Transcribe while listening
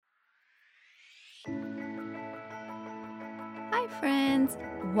friends.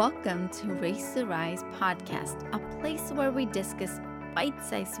 Welcome to Race to Rise podcast, a place where we discuss bite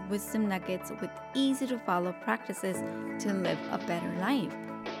sized wisdom nuggets with easy to follow practices to live a better life.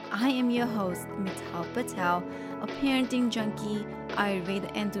 I am your host, Mithal Patel, a parenting junkie,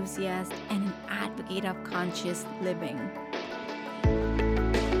 Ayurveda enthusiast, and an advocate of conscious living.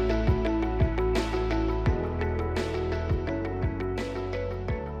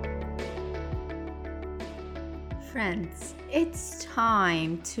 Friends, it's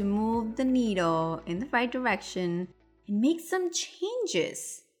time to move the needle in the right direction and make some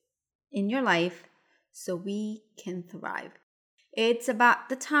changes in your life so we can thrive. It's about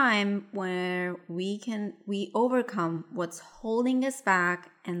the time where we overcome what's holding us back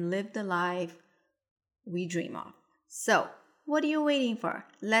and live the life we dream of. So, what are you waiting for?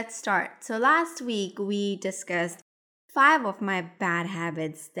 Let's start. So last week we discussed 5 of my bad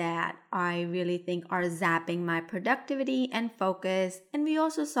habits that I really think are zapping my productivity and focus. And we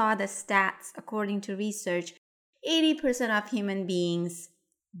also saw the stats. According to research, 80% of human beings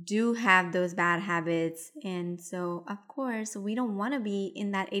do have those bad habits. And so, of course, we don't want to be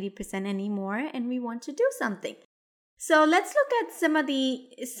in that 80% anymore, and we want to do something. So let's look at some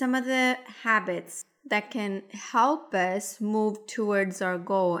of the habits that can help us move towards our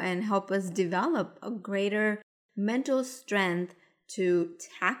goal and help us develop a greater mental strength to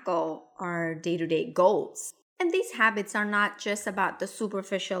tackle our day-to-day goals. And these habits are not just about the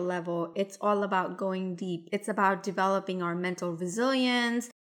superficial level. It's all about going deep. It's about developing our mental resilience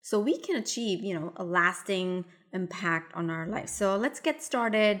so we can achieve, a lasting impact on our life. So let's get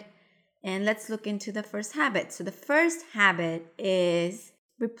started and let's look into the first habit. So the first habit is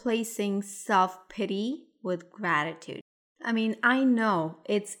replacing self-pity with gratitude. I know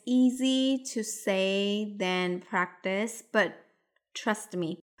it's easy to say than practice, but trust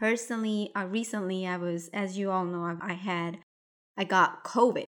me, personally, recently I was, as you all know, I got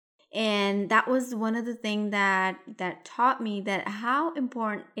COVID. And that was one of the things that taught me that how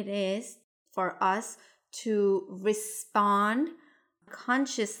important it is for us to respond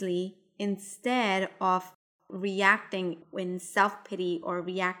consciously instead of reacting in self-pity or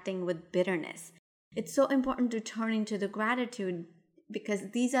reacting with bitterness. It's so important to turn into the gratitude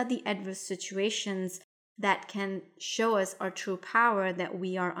because these are the adverse situations that can show us our true power, that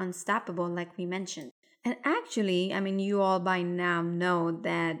we are unstoppable, like we mentioned. And actually, you all by now know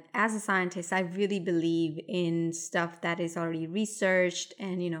that as a scientist, I really believe in stuff that is already researched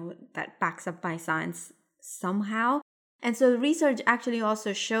and, that backs up by science somehow. And so research actually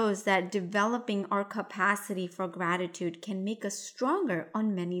also shows that developing our capacity for gratitude can make us stronger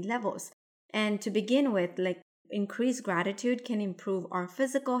on many levels. And to begin with, increased gratitude can improve our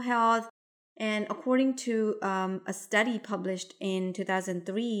physical health. And according to a study published in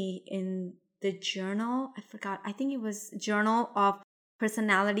 2003 in the journal, I think it was Journal of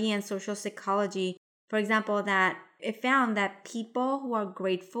Personality and Social Psychology, for example, that it found that people who are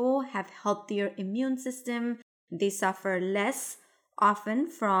grateful have healthier immune system. They suffer less often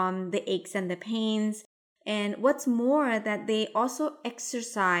from the aches and the pains. And what's more, that they also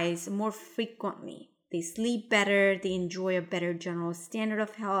exercise more frequently. They sleep better, they enjoy a better general standard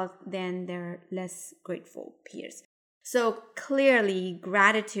of health than their less grateful peers. So clearly,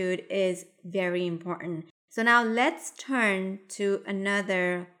 gratitude is very important. So now let's turn to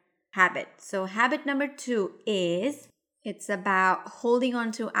another habit. So habit number 2 is it's about holding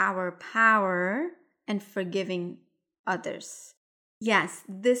on to our power and forgiving others. Yes,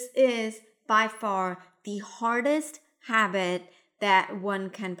 this is by far the hardest habit that one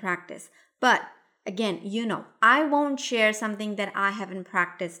can practice. But again, I won't share something that I haven't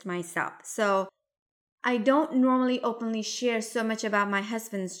practiced myself. So I don't normally openly share so much about my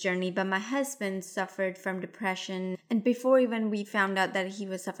husband's journey, but my husband suffered from depression. And before even we found out that he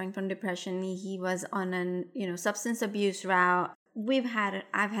was suffering from depression, he was on an, substance abuse route. I've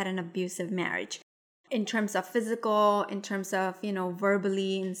had an abusive marriage. In terms of physical, in terms of,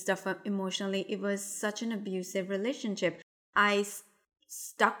 verbally and stuff, emotionally, it was such an abusive relationship. I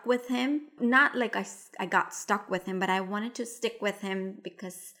stuck with him, not like I got stuck with him, but I wanted to stick with him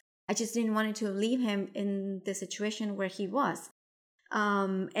because I just didn't want to leave him in the situation where he was.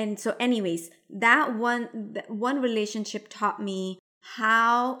 And so anyways, that one relationship taught me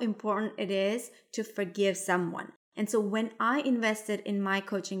how important it is to forgive someone. And so when I invested in my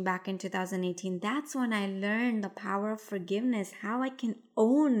coaching back in 2018, that's when I learned the power of forgiveness, how I can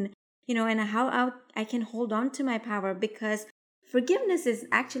own, and how I can hold on to my power, because forgiveness is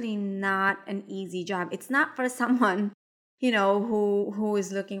actually not an easy job. It's not for someone, who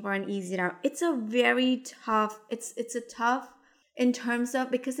is looking for an easy route. It's a very tough, it's a tough in terms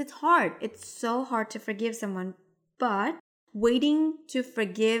of, because it's hard. It's so hard to forgive someone. But Waiting to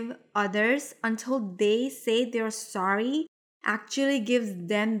forgive others until they say they're sorry actually gives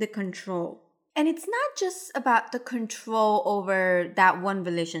them the control. And it's not just about the control over that one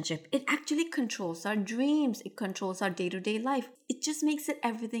relationship. It actually controls our dreams. It controls our day-to-day life. It just makes it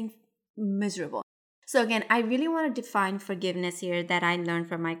everything miserable. So again, I really want to define forgiveness here that I learned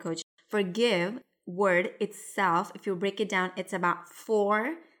from my coach. Forgive word itself, if you break it down, it's about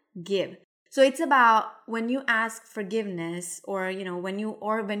forgive. So it's about when you ask forgiveness or when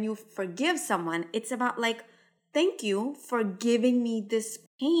you forgive someone, it's about like, thank you for giving me this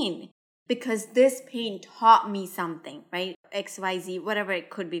pain because this pain taught me something, right? XYZ, whatever it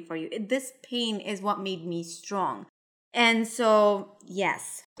could be for you. This pain is what made me strong. And so,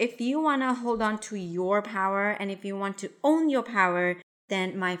 yes, if you want to hold on to your power and if you want to own your power,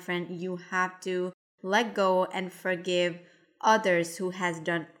 then my friend, you have to let go and forgive others who has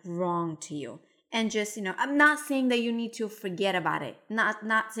done wrong to you. And just, I'm not saying that you need to forget about it.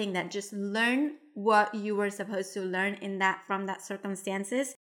 Not saying that. Just learn what you were supposed to learn from that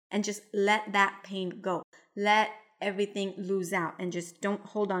circumstances and just let that pain go. Let everything lose out and just don't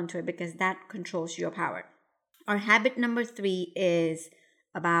hold on to it because that controls your power. Our habit number 3 is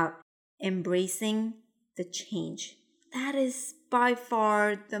about embracing the change. That is by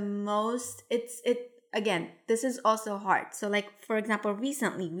far the most, again, this is also hard. So like, for example,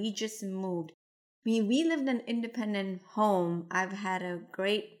 recently we just moved. We lived in an independent home. I've had a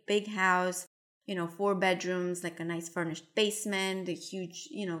great big house, 4 bedrooms, like a nice furnished basement, a huge,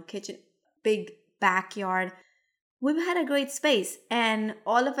 kitchen, big backyard. We've had a great space, and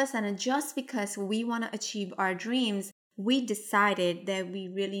all of a sudden, just because we want to achieve our dreams, we decided that we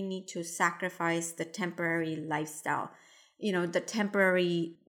really need to sacrifice the temporary lifestyle,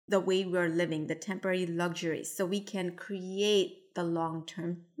 the way we're living, the temporary luxuries, so we can create the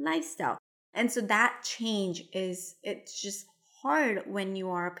long-term lifestyle. And so that change it's just hard when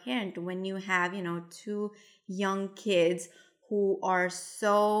you are a parent, when you have, 2 young kids who are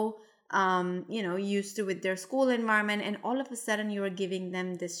so used to with their school environment, and all of a sudden you're giving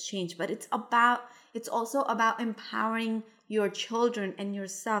them this change. But it's also about empowering your children and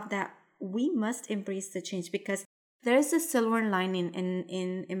yourself that we must embrace the change, because there is a silver lining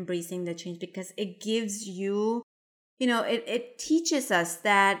in embracing the change, because it gives you, it teaches us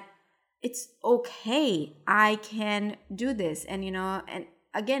that it's okay. I can do this. And, and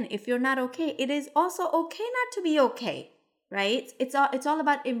again, if you're not okay, it is also okay not to be okay. Right? It's all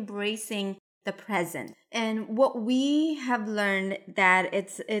about embracing the present. And what we have learned that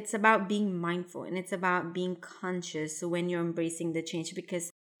it's about being mindful and it's about being conscious when you're embracing the change,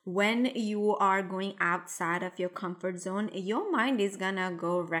 because when you are going outside of your comfort zone, your mind is gonna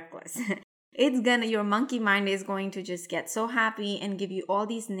go reckless. Your monkey mind is going to just get so happy and give you all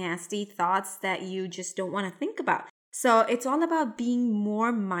these nasty thoughts that you just don't want to think about. So it's all about being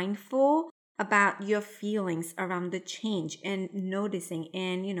more mindful about your feelings around the change and noticing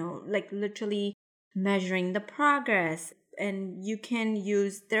and, like literally measuring the progress. And you can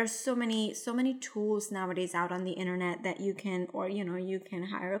use, there's so many tools nowadays out on the internet that you can, or, you can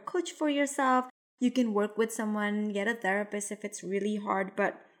hire a coach for yourself. You can work with someone, get a therapist if it's really hard.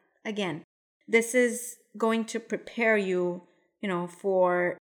 But again, this is going to prepare you,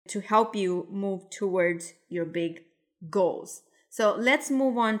 to help you move towards your big goals. So let's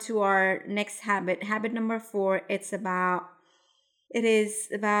move on to our next habit. Habit number 4, it is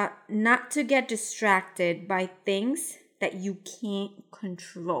about not to get distracted by things that you can't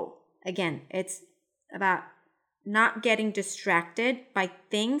control. Again, it's about not getting distracted by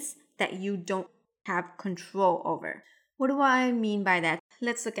things that you don't have control over. What do I mean by that?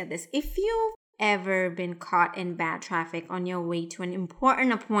 Let's look at this. If you've ever been caught in bad traffic on your way to an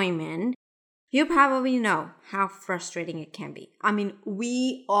important appointment, you probably know how frustrating it can be. I mean,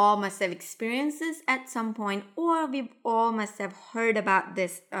 we all must have experienced this at some point, or we all must have heard about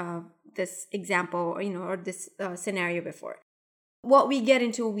this example, or this scenario before. What we get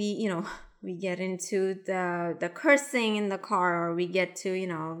into, we get into the cursing in the car, or we get to,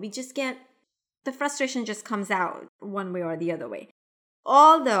 the frustration just comes out one way or the other way.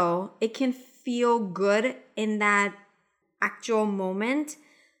 Although it can feel good in that actual moment,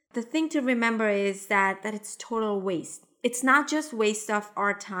 the thing to remember is that it's total waste. It's not just waste of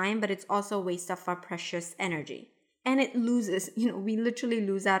our time, but it's also waste of our precious energy. And it loses, we literally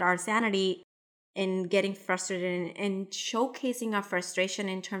lose out our sanity in getting frustrated and showcasing our frustration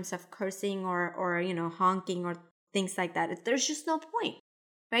in terms of cursing or honking or things like that. There's just no point,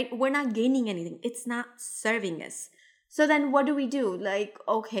 right? We're not gaining anything. It's not serving us. So then what do we do? Like,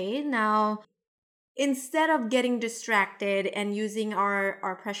 okay, now instead of getting distracted and using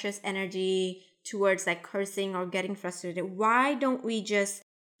our precious energy towards like cursing or getting frustrated, why don't we just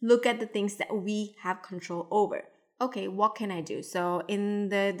look at the things that we have control over? Okay, what can I do? So in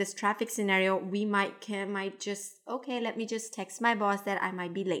this traffic scenario, we might just, okay, let me just text my boss that I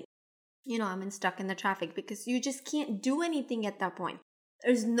might be late. I'm stuck in the traffic, because you just can't do anything at that point.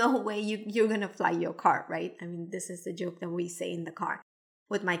 There's no way you're going to fly your car, right? I mean, this is the joke that we say in the car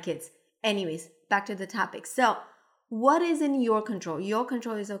with my kids. Anyways, back to the topic. So what is in your control? Your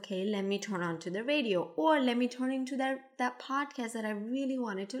control is, okay, let me turn on to the radio, or let me turn into that podcast that I really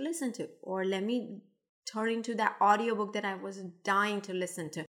wanted to listen to, or let me turn into that audiobook that I was dying to listen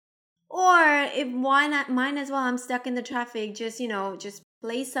to. Or if why not, mine as well, I'm stuck in the traffic, just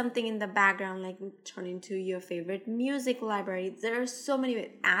play something in the background, like turn into your favorite music library. There are so many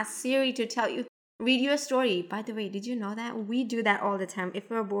ways. Ask Siri to tell you, read you a story. By the way, did you know that we do that all the time? If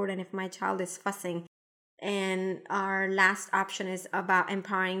we're bored and if my child is fussing, and our last option is about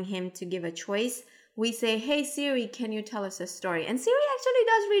empowering him to give a choice, we say, hey Siri, can you tell us a story? And Siri actually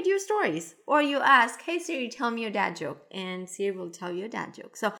does read your stories. Or you ask, hey Siri, tell me a dad joke, and Siri will tell you a dad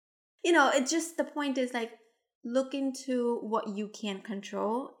joke. So it's just, the point is like, look into what you can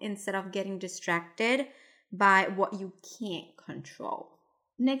control instead of getting distracted by what you can't control.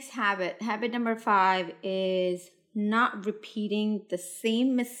 Next habit number 5 is not repeating the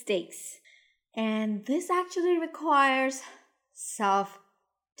same mistakes. And this actually requires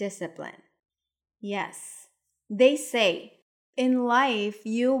self-discipline. Yes, they say in life,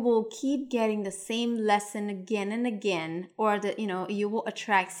 you will keep getting the same lesson again and again, or you will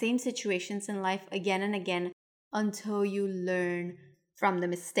attract same situations in life again and again until you learn from the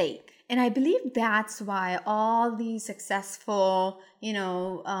mistake. And I believe that's why all these successful,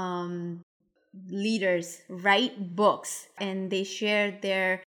 leaders write books, and they share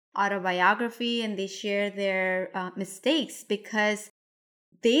their autobiography, and they share their mistakes, because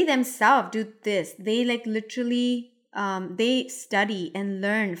they themselves do this. They literally they study and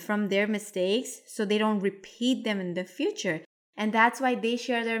learn from their mistakes so they don't repeat them in the future. And that's why they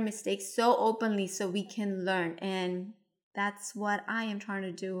share their mistakes so openly, so we can learn. And that's what I am trying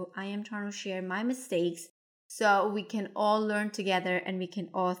to do. I am trying to share my mistakes so we can all learn together and we can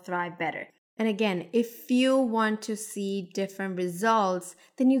all thrive better. And again, if you want to see different results,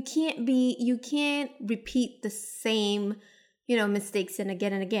 then you can't repeat the same, mistakes and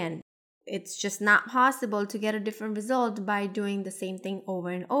again. It's just not possible to get a different result by doing the same thing over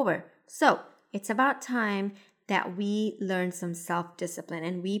and over. So it's about time that we learn some self-discipline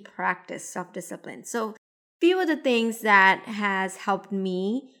and we practice self-discipline. So few of the things that has helped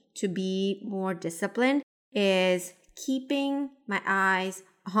me to be more disciplined is keeping my eyes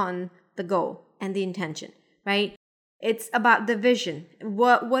on the goal and the intention, right? It's about the vision.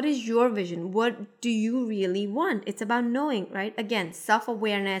 What is your vision? What do you really want? It's about knowing, right? Again,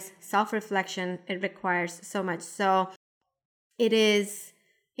 self-awareness, self-reflection, it requires so much. So it is,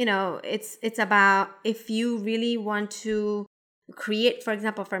 it's about, if you really want to create, for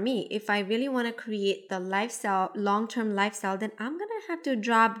example, for me, if I really want to create the lifestyle, long-term lifestyle, then I'm going to have to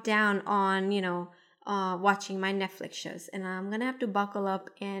drop down on, watching my Netflix shows, and I'm going to have to buckle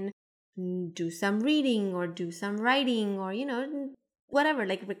up and do some reading or do some writing, or whatever,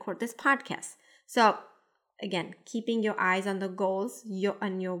 like record this podcast. So again, keeping your eyes on the goals, your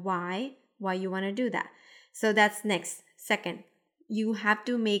why you want to do that. So that's next. Second, you have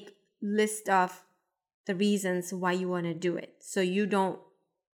to make list of the reasons why you want to do it, so you don't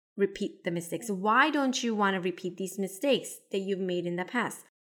repeat the mistakes. Why don't you want to repeat these mistakes that you've made in the past?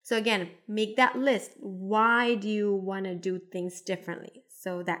 So again, make that list. Why do you want to do things differently?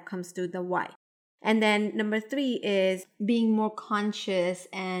 So that comes to the why. And then number 3 is being more conscious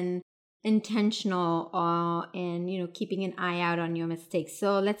and intentional, and keeping an eye out on your mistakes.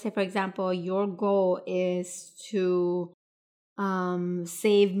 So let's say, for example, your goal is to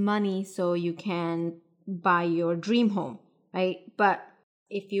save money so you can buy your dream home, right? But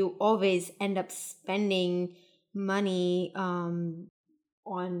if you always end up spending money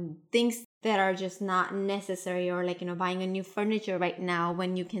on things that are just not necessary, or buying a new furniture right now,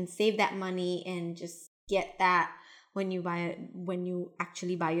 when you can save that money and just get that when you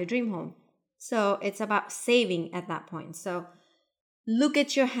actually buy your dream home. So it's about saving at that point. So look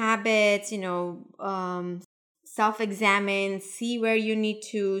at your habits, self-examine, see where you need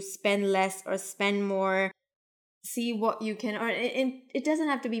to spend less or spend more, see what you can earn. It doesn't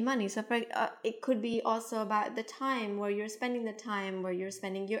have to be money. So it could be also about the time, where you're spending the time, where you're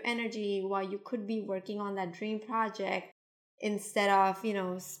spending your energy, while you could be working on that dream project, instead of,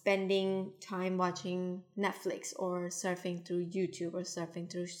 spending time watching Netflix or surfing through YouTube or surfing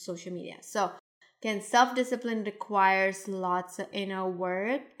through social media. So Again, self-discipline requires lots of inner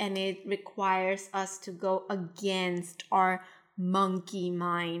work, and it requires us to go against our monkey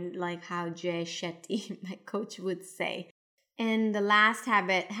mind, like how Jay Shetty, my coach, would say. And the last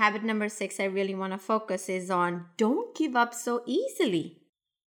habit number 6, I really want to focus is on don't give up so easily.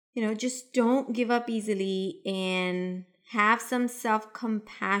 Just don't give up easily, and have some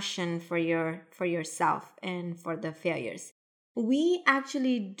self-compassion for yourself and for the failures. We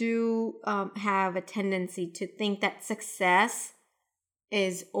actually do have a tendency to think that success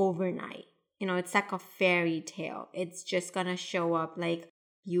is overnight. It's like a fairy tale. It's just gonna show up like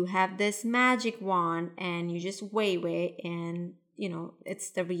you have this magic wand and you just wave, and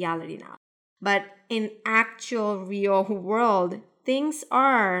it's the reality now. But in actual real world, things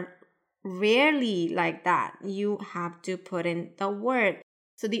are rarely like that. You have to put in the work.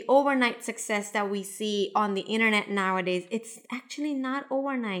 So the overnight success that we see on the internet nowadays, it's actually not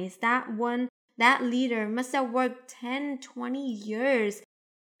overnight. That leader must have worked 10, 20 years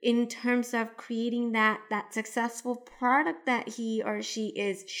in terms of creating that successful product that he or she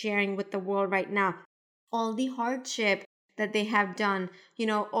is sharing with the world right now. All the hardship that they have done,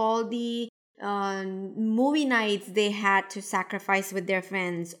 all the movie nights they had to sacrifice with their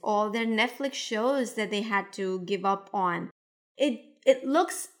friends, all their Netflix shows that they had to give up on. It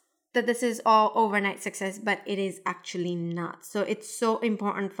looks that this is all overnight success, but it is actually not. So it's so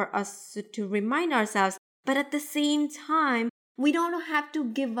important for us to remind ourselves, but at the same time, we don't have to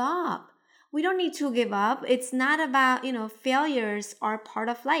give up. We don't need to give up. It's not about, failures are part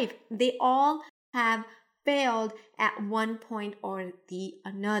of life. They all have failed at one point or the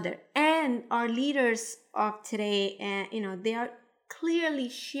another. And our leaders of today, they are clearly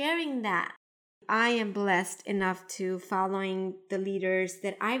sharing that. I am blessed enough to following the leaders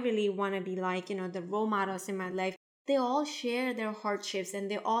that I really want to be like, the role models in my life. They all share their hardships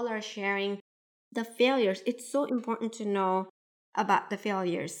and they all are sharing the failures. It's so important to know about the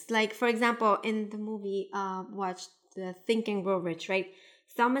failures. Like, for example, in the movie, watch the Think and Grow Rich, right?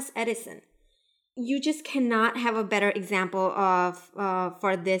 Thomas Edison. You just cannot have a better example of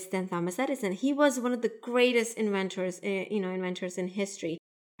for this than Thomas Edison. He was one of the greatest inventors in history.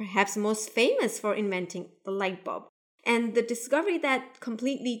 Perhaps most famous for inventing the light bulb and the discovery that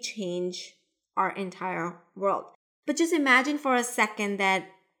completely changed our entire world. But just imagine for a second that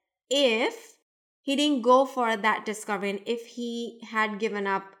if he didn't go for that discovery and if he had given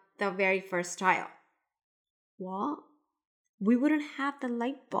up the very first trial, well, we wouldn't have the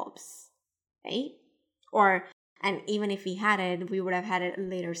light bulbs, right? And even if he had it, we would have had it at a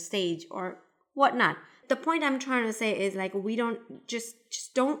later stage or whatnot. The point I'm trying to say is like we don't just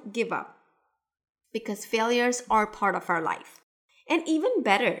don't give up, because failures are part of our life. And even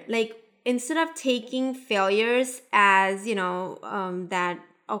better, like instead of taking failures as that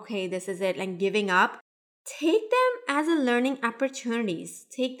okay, this is it, like giving up, take them as a learning opportunities.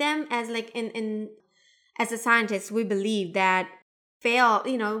 Take them as like in as a scientist, we believe that fail,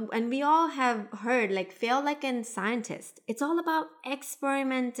 and we all have heard like fail like a scientist. It's all about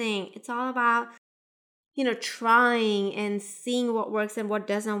experimenting. It's all about trying and seeing what works and what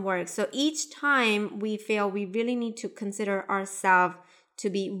doesn't work. So each time we fail, we really need to consider ourselves to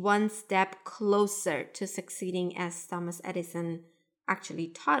be one step closer to succeeding, as Thomas Edison actually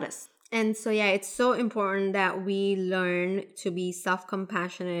taught us. And so, yeah, it's so important that we learn to be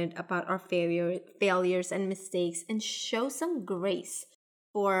self-compassionate about our failures and mistakes and show some grace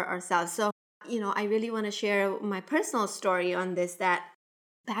for ourselves. So, I really want to share my personal story on this, that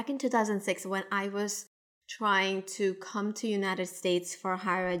back in 2006, when I was trying to come to United States for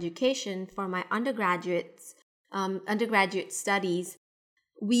higher education for my undergraduate studies,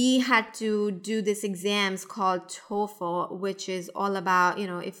 we had to do this exams called TOEFL, which is all about,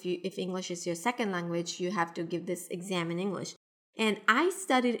 if English is your second language, you have to give this exam in English. And I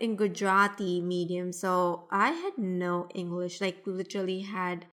studied in Gujarati medium, so I had no English, like literally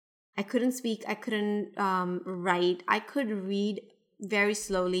I couldn't speak, I couldn't write, I could read very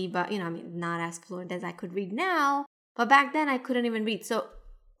slowly, but not as fluent as I could read now. But back then I couldn't even read. So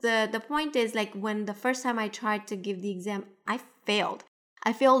the point is, like, when the first time I tried to give the exam, I failed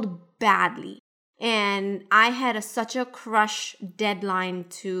badly. And I had such a crush deadline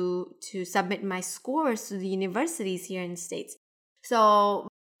to submit my scores to the universities here in the States. So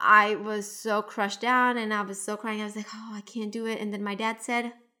I was so crushed down and I was so crying. I was like, oh, I can't do it. And then my dad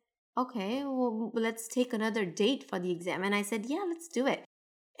said, okay, well, let's take another date for the exam. And I said, yeah, let's do it.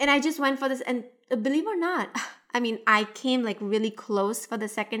 And I just went for this. And believe it or not, I came like really close for the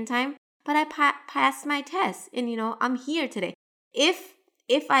second time, but I passed my test. And, I'm here today. If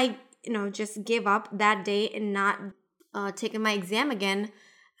I, just give up that day and not taken my exam again,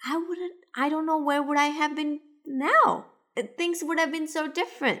 I don't know where would I have been now. Things would have been so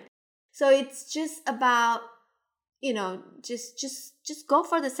different. So it's just about, just go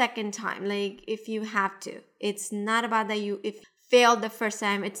for the second time. Like, if you have to. It's not about that if failed the first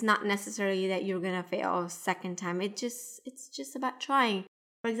time, it's not necessarily that you're gonna fail a second time. It's just about trying.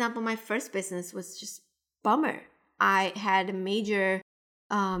 For example, my first business was just bummer. I had a major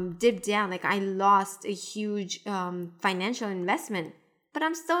dip down. Like, I lost a huge financial investment, but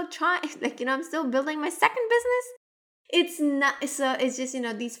I'm still trying. Like, I'm still building my second business. It's not, so it's just,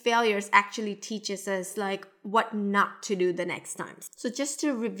 these failures actually teaches us like what not to do the next time. So just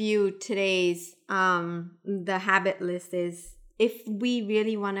to review today's the habit list is, if we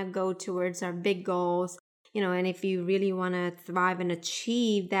really want to go towards our big goals, and if you really want to thrive and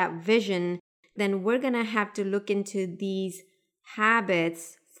achieve that vision, then we're going to have to look into these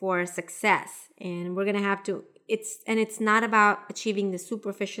habits for success. And we're going to have to, it's not about achieving the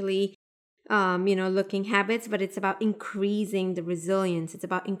superficially, looking habits, but it's about increasing the resilience. It's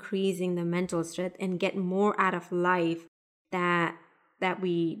about increasing the mental strength and get more out of life that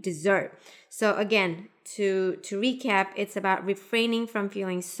we deserve. So again, to recap, it's about refraining from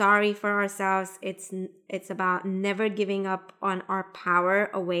feeling sorry for ourselves. It's about never giving up on our power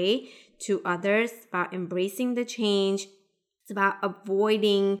away to others. It's about embracing the change. It's about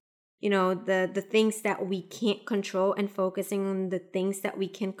avoiding, the things that we can't control and focusing on the things that we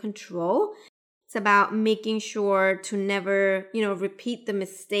can control. It's about making sure to never, repeat the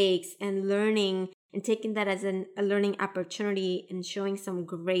mistakes and learning and taking that as a learning opportunity and showing some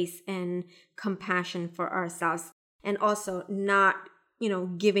grace and compassion for ourselves. And also not,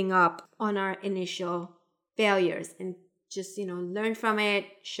 giving up on our initial failures, and just, learn from it,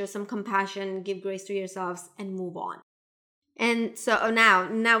 show some compassion, give grace to yourselves, and move on. And so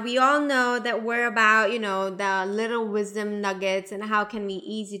now we all know that we're about, the little wisdom nuggets and how can we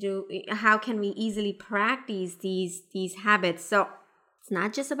easily practice these habits. So it's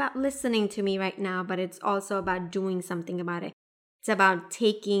not just about listening to me right now, but it's also about doing something about it. It's about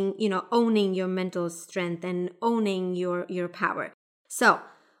taking, owning your mental strength and owning your power. So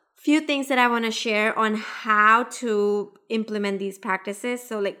few things that I want to share on how to implement these practices.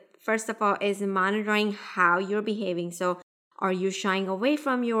 So like, first of all, is monitoring how you're behaving. So are you shying away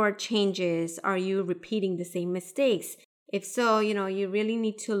from your changes? Are you repeating the same mistakes? If so, you really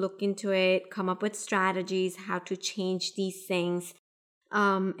need to look into it, come up with strategies, how to change these things.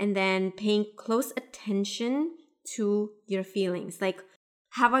 And then paying close attention to your feelings. Like,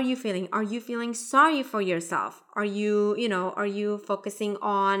 how are you feeling? Are you feeling sorry for yourself? Are you focusing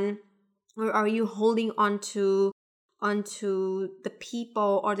on, or are you holding onto the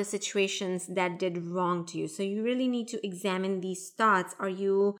people or the situations that did wrong to you? So you really need to examine these thoughts. Are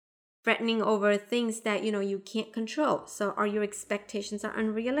you threatening over things that you can't control? So are your expectations are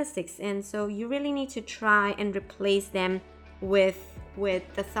unrealistic? And so you really need to try and replace them with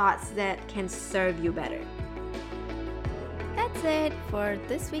the thoughts that can serve you better. That's it for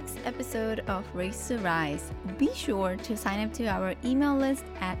this week's episode of Race to Rise. Be sure to sign up to our email list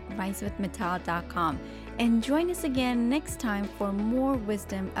at risewithmittal.com and join us again next time for more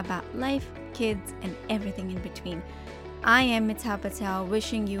wisdom about life, kids, and everything in between. I am Mittal Patel,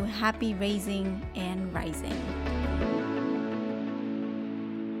 wishing you happy raising and rising.